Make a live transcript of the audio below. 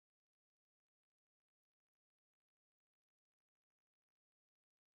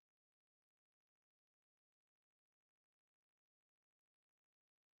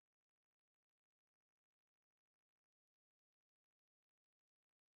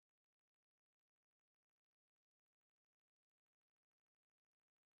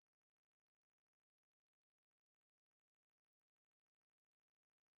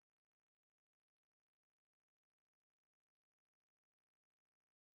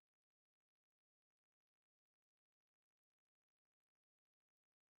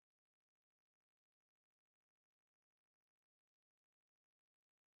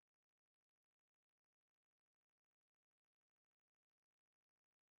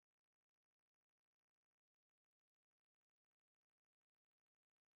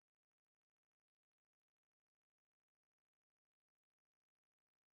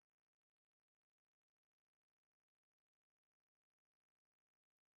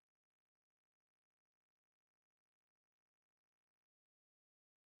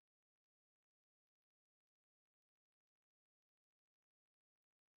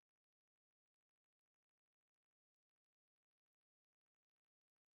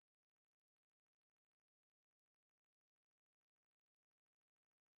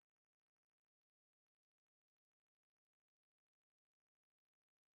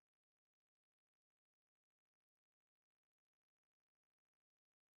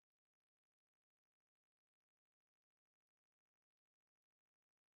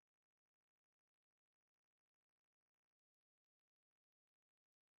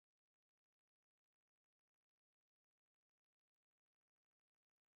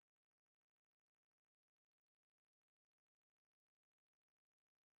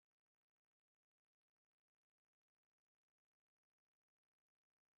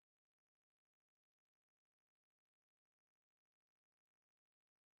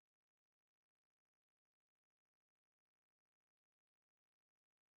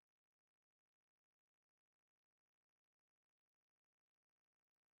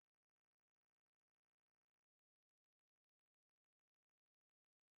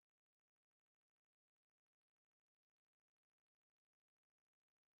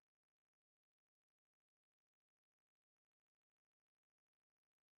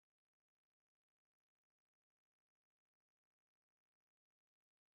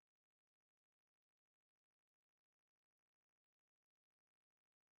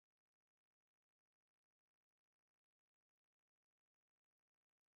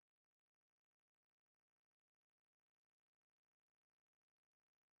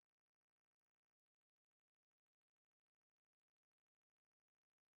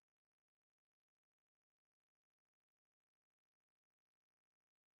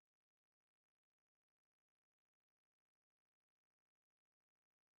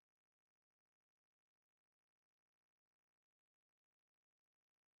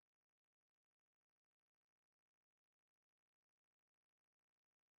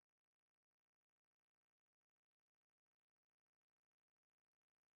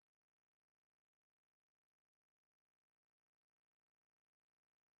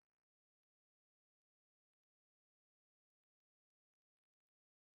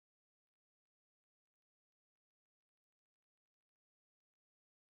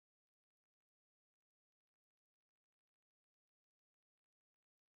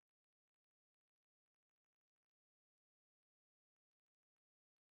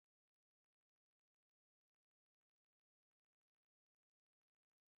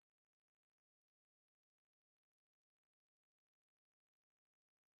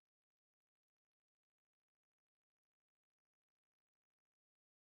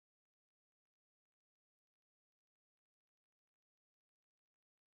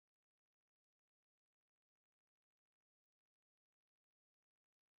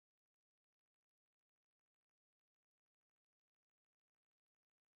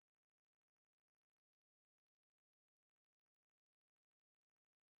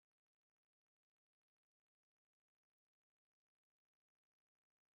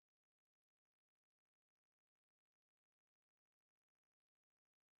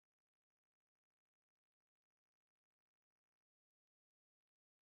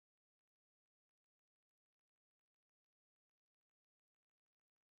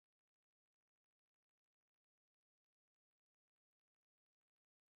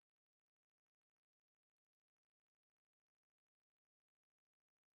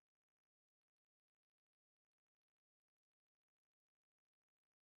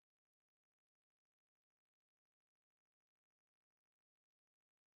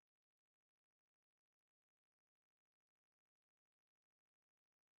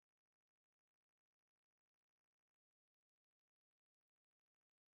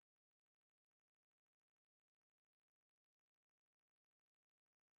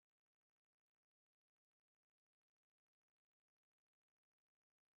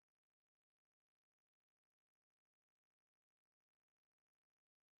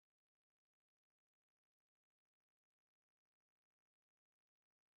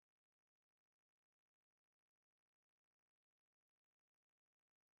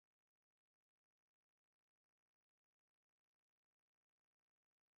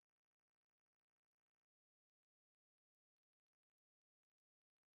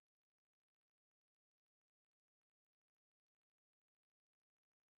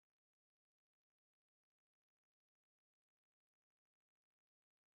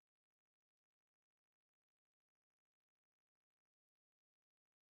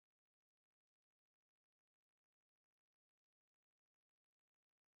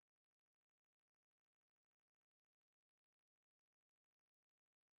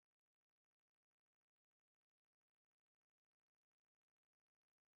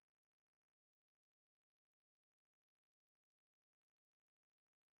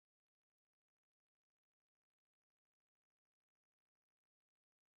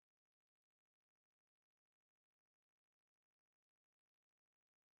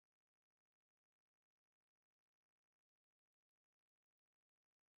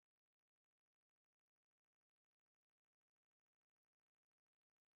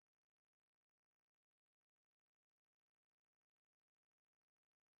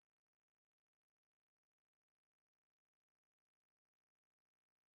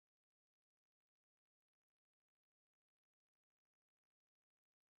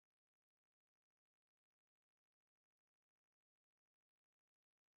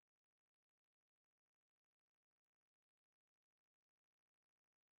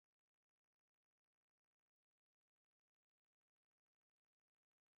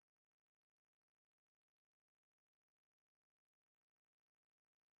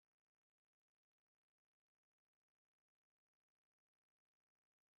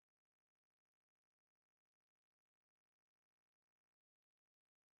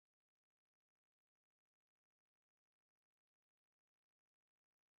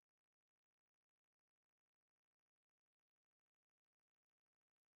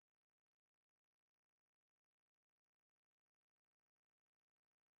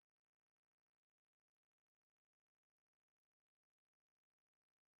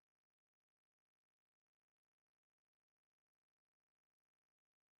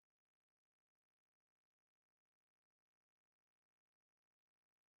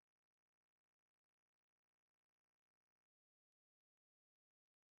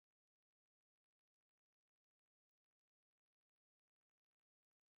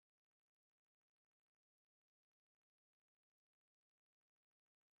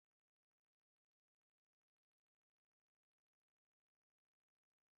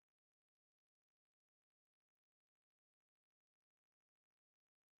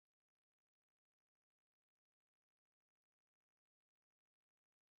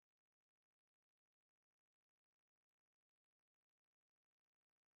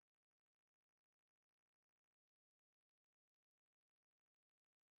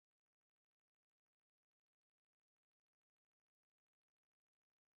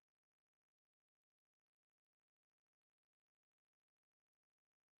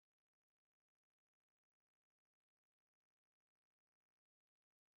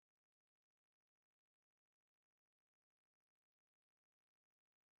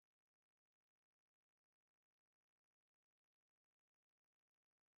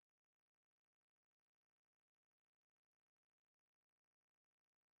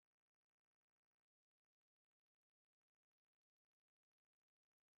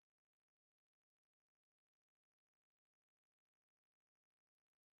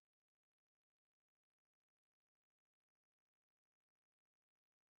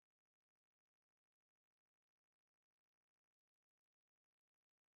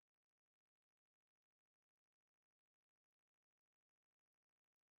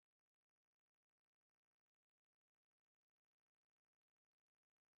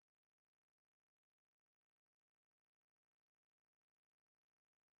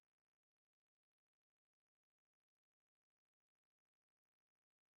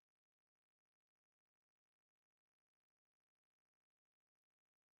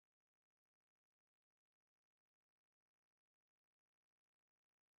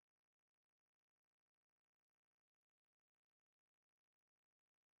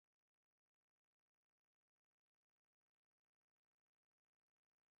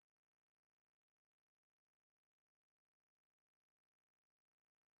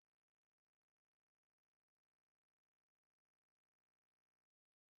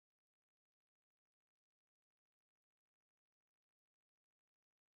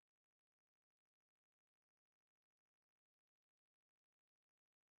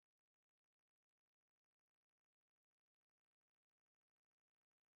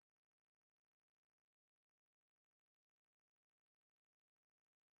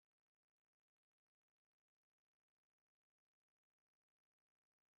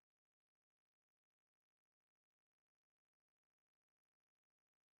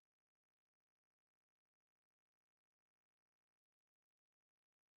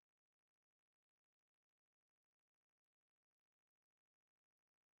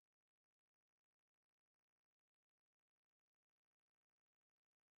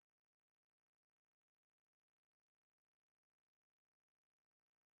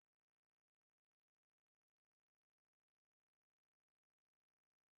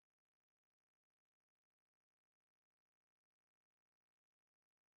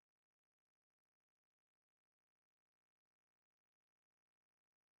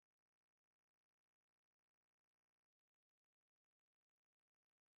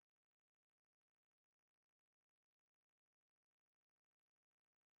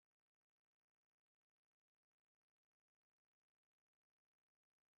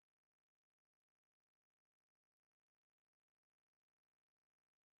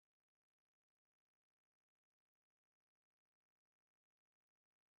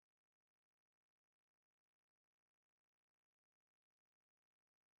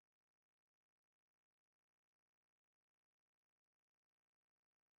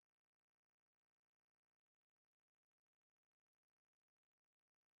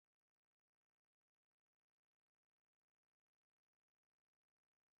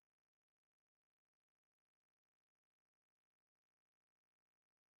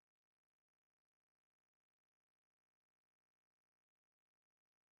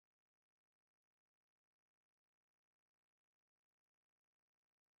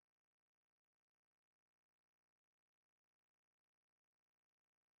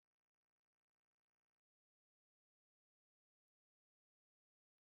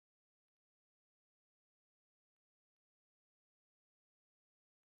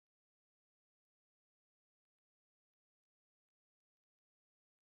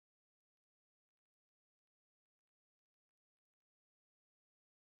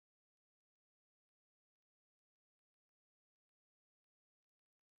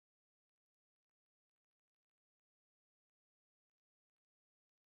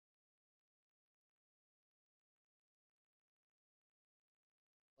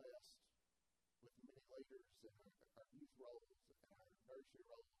leaders in our youth roles, and our nursery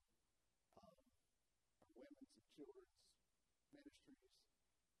roles, our women's and children's ministries.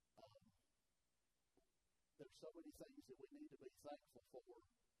 There's so many things that we need to be thankful for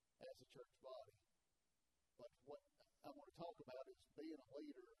as a church body. But what I want to talk about is being a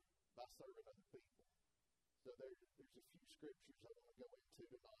leader by serving other people. So there's a few scriptures I want to go into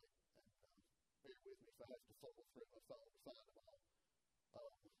tonight, and bear with me if I have to fumble through my phone to find them all.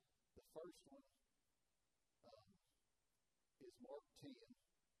 The first one is Mark 10.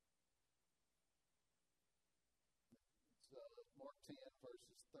 It's Mark 10,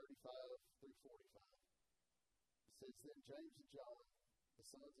 verses 35 through 45. It says, Then James and John, the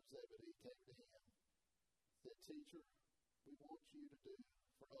sons of Zebedee, came to him and said, Teacher, we want you to do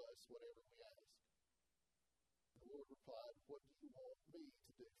for us whatever we ask. The Lord replied, What do you want me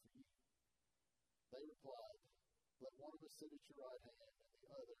to do for you? They replied, Let one of us sit at your right hand and the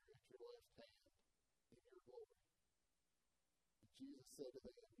other at your left hand in your glory. And Jesus said to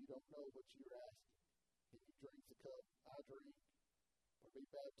them, You don't know what you are asking. Can you drink the cup I drink, or be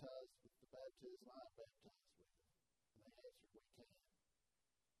baptized with the baptism I am baptized with? And they answered, We can.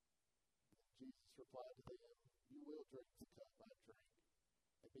 And Jesus replied to them, You will drink the cup I drink,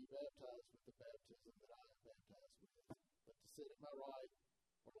 and be baptized with the baptism that I am baptized with. But to sit at my right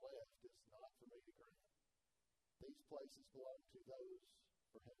or left is not for me to grant. These places belong to those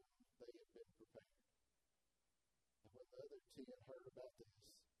for whom they have been prepared. And when the other 10 heard about this,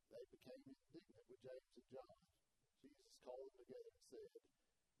 they became indignant with James and John. Jesus called them together and said,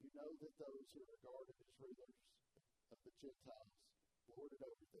 You know that those who are regarded as rulers of the Gentiles lord it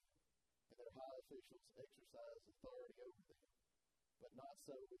over them, and their high officials exercise authority over them. But not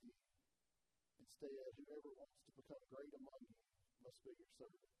so with you. Instead, whoever wants to become great among you must be your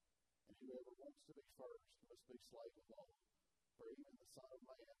servant, and whoever wants to be first must be slave of all. For even the Son of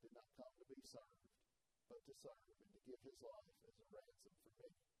Man did not come to be served, but to serve and to give his life as a ransom for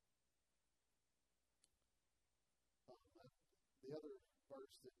many. The other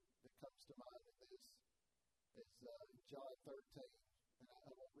verse that comes to mind in this is John 13, and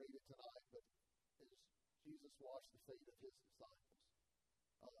I won't read it tonight, but as Jesus washed the feet of his disciples.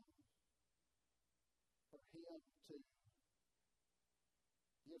 For him to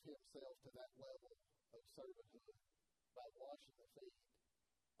give himself to that level of servanthood by washing the feet,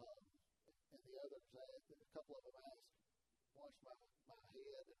 and the others, a couple of them asked, Wash my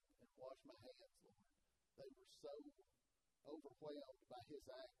head and wash my hands, Lord. They were so overwhelmed by his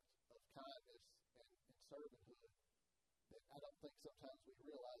act of kindness and servanthood that I don't think sometimes we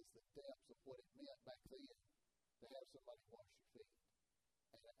realize the depths of what it meant back then to have somebody wash your feet.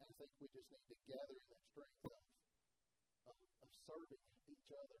 And I think we just need to gather in that strength of serving each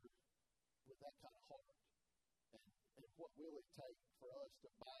other with that kind of heart. And what will it take for us to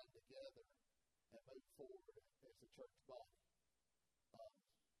bind together and move forward as a church body?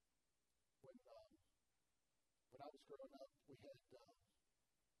 When I was growing up, we had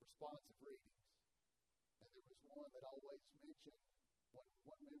responsive readings. And there was one that always mentioned when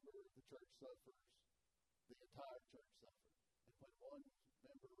one member of the church suffers, the entire church suffers. And when one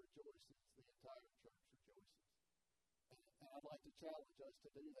member rejoices, the entire church rejoices. And I'd like to challenge us to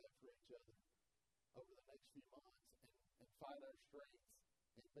do that for each other over the next few months and find our strength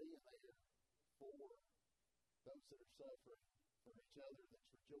in being there for those that are suffering, for each other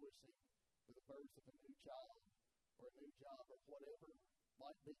that's rejoicing for the birth of a new child or a new job or whatever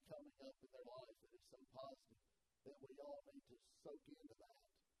might be coming up in their life that is so positive, that we all need to soak into that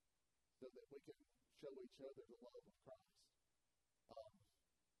so that we can show each other the love of Christ.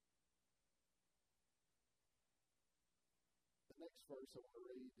 The next verse I want to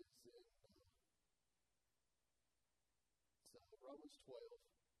read is in Romans 12.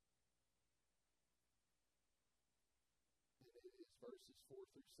 And it is verses 4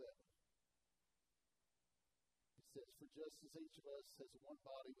 through 7. It says, For just as each of us has one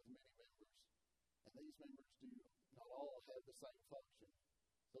body with many members, and these members do not all have the same function,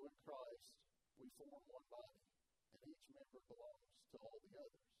 so in Christ we form one body, and each member belongs to all the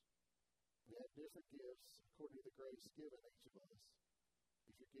others. We have different gifts according to the grace given each of us.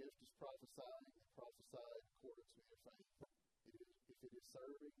 If your gift is prophesying, then prophesy in accordance with your faith. If it is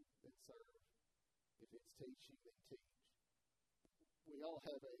serving, then serve. If it's teaching, then teach. We all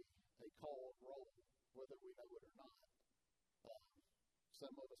have a called role, whether we know it or not.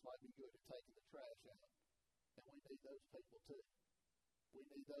 Some of us might be good at taking the trash out, and we need those people too. We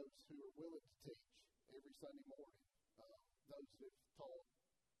need those who are willing to teach every Sunday morning. Those who have taught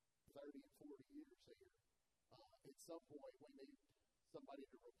 30 and 40 years here. At some point, we need somebody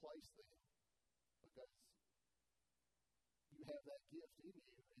to replace them, because you have that gift in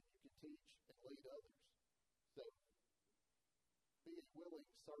you, and you can teach and lead others. So, be a willing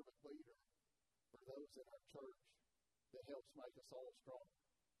servant leader for those in our church that helps make us all strong.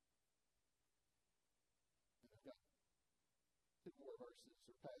 And I've got two more verses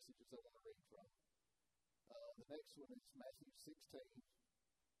or passages I want to read from. The next one is Matthew 16,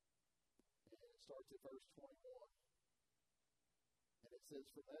 and it starts at verse 21. And it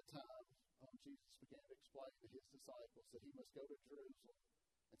says, "From that time Jesus began to explain to his disciples that he must go to Jerusalem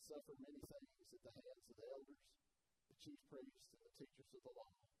and suffer many things at the hands of the elders, the chief priests, and the teachers of the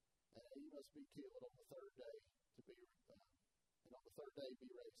law, and he must be killed on the third day and on the third day be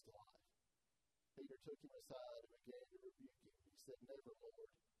raised to life. Peter took him aside and began to rebuke him. He said, 'Never, Lord,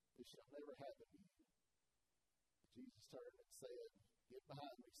 this shall never happen to you.' Jesus turned and said, 'Get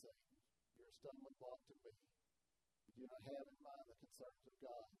behind me, Satan. You're a stumbling block to me. You do not have in mind the concerns of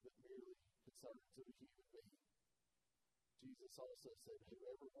God, but merely concerns of a human being.' Jesus also said,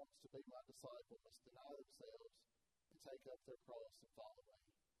 'Whoever wants to be my disciple must deny themselves and take up their cross and follow me.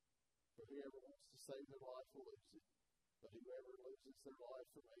 For whoever wants to save their life will lose it, but whoever loses their life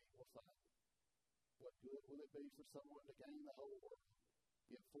for me will find it. What good will it be for someone to gain the whole world,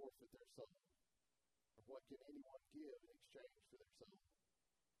 yet forfeit their soul? Or what can anyone give in exchange for their soul?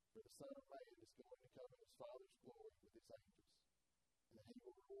 For the Son of Man is going to come in his Father's glory with his angels, and then he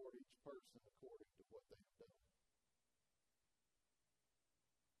will reward each person according to what they have done.'"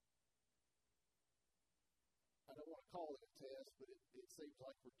 I don't want to call it a test, but it seems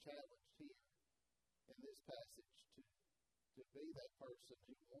like we're challenged here in this passage to be that person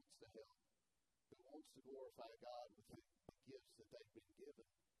who wants to help, who wants to glorify God with the gifts that they've been given.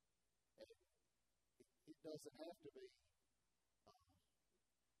 And it doesn't have to be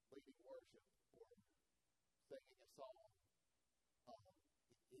leading worship or singing a song.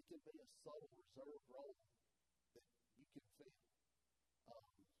 It can be a subtle, reserved role that you can fill.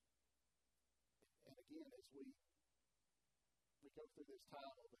 And again, as we go through this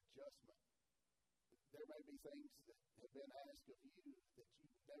time of adjustment, there may be things that have been asked of you that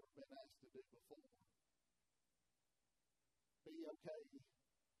you've never been asked to do before. Be okay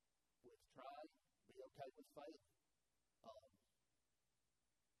with trying. Be okay with failing.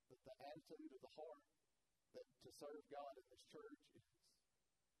 But the attitude of the heart that to serve God in this church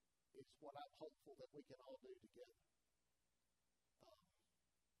is what I'm hopeful that we can all do together.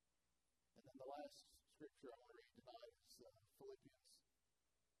 And then the last scripture I want to read tonight is Philippians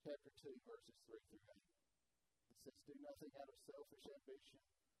chapter 2, verses 3 through 8. It says, "Do nothing out of selfish ambition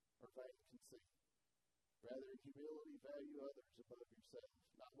or vain conceit. Rather, in humility, value others above yourself,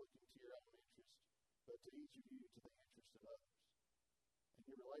 not looking to your own interest, but to each of you to the interest of others. And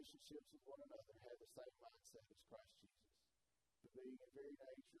your relationships with one another have the same mindset as Christ Jesus, who being in very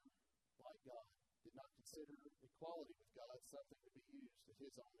nature like God, did not consider equality with God something to be used to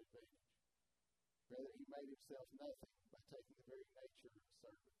his own advantage. Rather, he made himself nothing by taking the very nature of a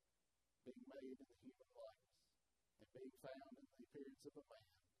servant, being made in the human likeness, and being found in the appearance of a man,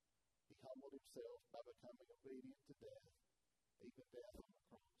 he humbled himself by becoming obedient to death, even death on the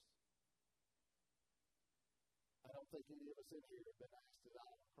cross." I don't think any of us in here have been asked to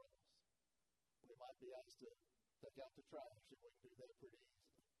die on a cross. We might be asked to take out the trash, and we can do that pretty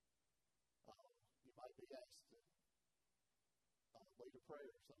easily. You might be asked to lead a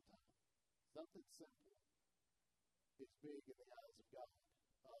prayer sometime. Something simple is big in the eyes of God.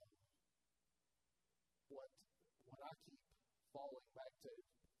 What I keep falling back to,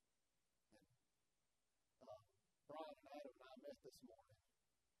 and Brian and Adam and I met this morning,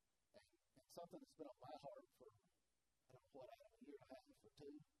 and something that's been on my heart for, I don't know what, Adam, a year and a half or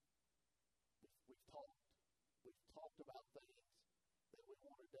two. We've talked about things that we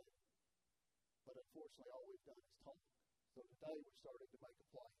want to do, but unfortunately all we've done is talk. So today we're starting to make a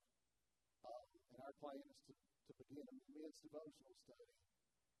plan. And our plan is to begin a men's devotional study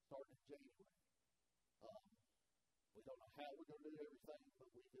starting in January. We don't know how we're going to do everything, but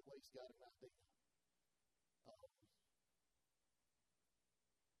we've at least got an idea.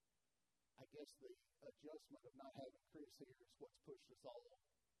 I guess the adjustment of not having Chris here is what's pushed us all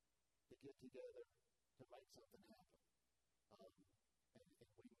to get together to make something happen. And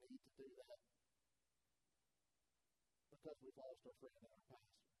we need to do that because we've lost our friend and our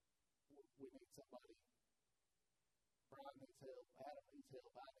pastor. We need somebody. Brian needs help. Adam needs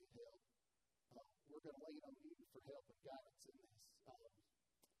help. I need help. We're going to lean on you for help and guidance in this.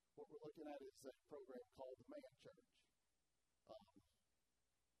 What we're looking at is a program called the Man Church.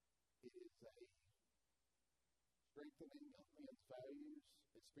 It is a strengthening of men's values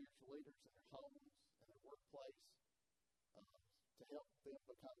and spiritual leaders in their homes and their workplace to help them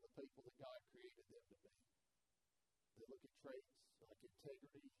become the people that God created them to be. They look at traits like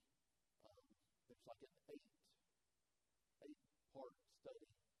integrity, there's like an eight-part study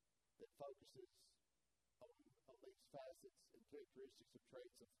that focuses on these facets and characteristics and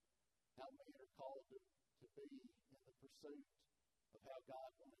traits of how men are called to be in the pursuit of how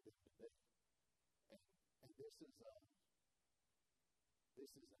God wanted them to be. And this is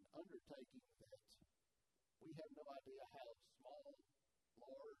an undertaking that we have no idea how small,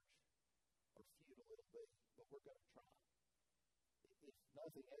 large, or futile it'll be, but we're going to try. If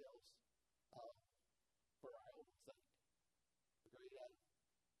nothing else, for our own sake. Agreed, Adam?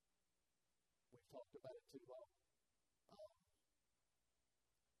 We've talked about it too long.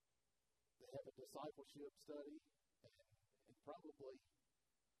 They have a discipleship study, and probably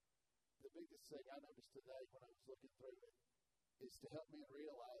the biggest thing I noticed today when I was looking through it is to help men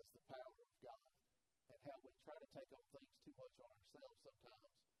realize the power of God and how we try to take on things too much on ourselves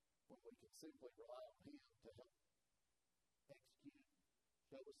sometimes when we can simply rely on Him to help execute,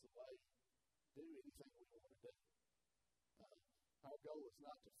 show us the way, do anything we want to do. Our goal is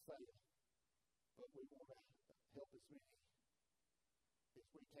not to fail, but we want to help as many as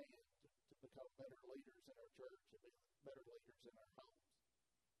we can to become better leaders in our church and be better leaders in our homes.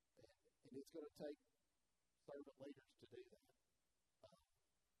 And it's going to take servant leaders to do that.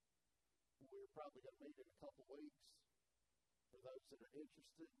 We're probably going to meet in a couple weeks. For those that are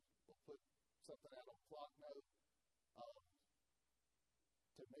interested, we'll put something out on Flock Note.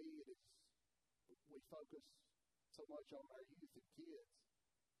 To me, we focus so much on our youth and kids.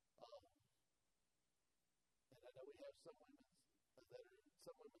 And I know we have some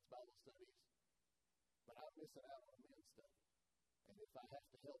women's Bible studies, but I'm missing out on a men's study. And if I have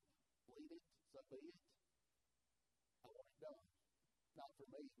to help lead it, so be it. I want it done. Not for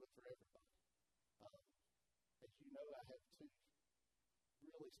me, but for everybody. As you know, I have two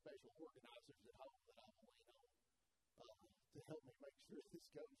really special organizers at home that I will lean on to help me make sure this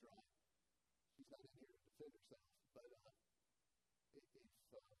goes right. She's not in here to defend herself, but if you need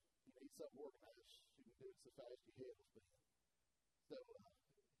something organized, she can do it so fast your head will spin. So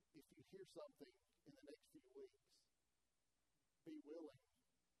if you hear something in the next few weeks, be willing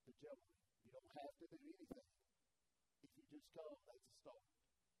to jump in. You don't have to do anything. If you just come, that's a start.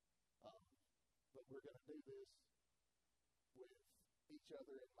 But we're going to do this with each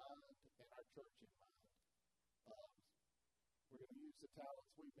other in mind and our church in mind. We're going to use the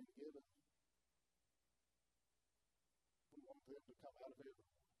talents we've been given. We want them to come out of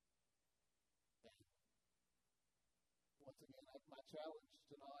everyone. And once again, my challenge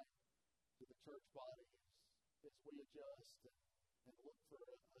tonight to the church body is we adjust and look for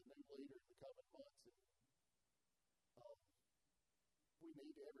a new leader in the coming months. And we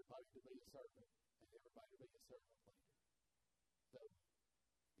need everybody to be a servant and everybody to be a servant leader. So,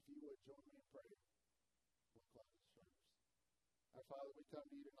 if you would join me in prayer, we'll close the service. Our Father, we come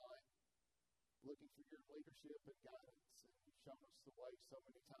to you tonight looking for your leadership and guidance, and you've shown us the way so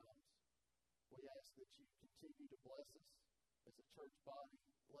many times. We ask that you continue to bless us as a church body.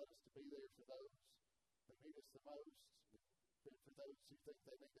 Let us to be there for those who need us the most, and for those who think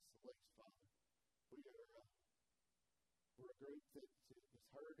they need us the least, Father. We're a group that is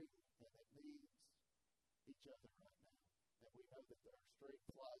hurting and that needs each other right now. And we know that our strength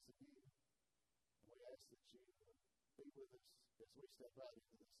lies in you. And we ask that you be with us as we step out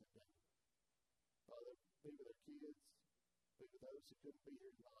into this endeavor. Father, be with our kids. Be with those who couldn't be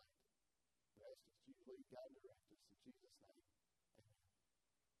here tonight. We ask that you lead, guide, and direct us in Jesus' name.